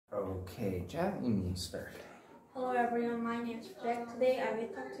Okay, Jack, you need to start. Hello everyone, my name is Jack. Today I will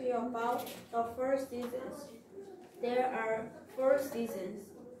talk to you about the four seasons. There are 4 seasons.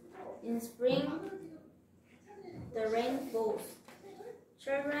 In spring, the rain falls.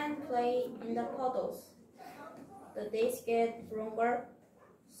 Children play in the puddles. The days get longer.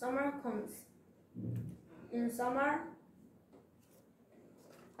 Summer comes. In summer,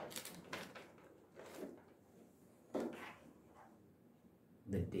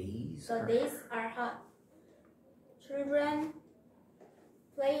 The days are hot. Children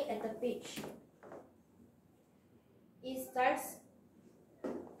play at the beach. It starts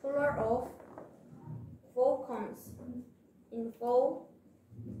cooler off. Fall comes. In fall,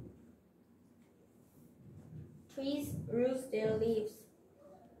 trees lose their leaves.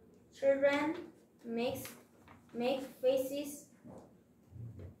 Children make faces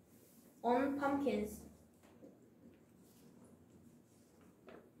on pumpkins.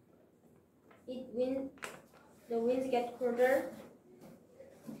 The winds get colder.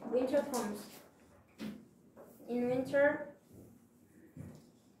 Winter comes. In winter,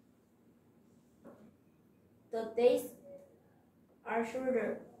 the days are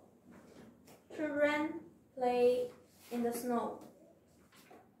shorter. Children play in the snow.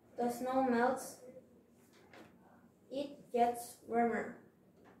 The snow melts. It gets warmer.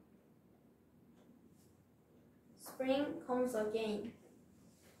 Spring comes again.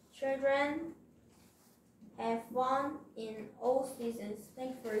 Children have fun in all seasons.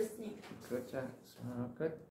 Thanks for listening. Good, Jack. Good.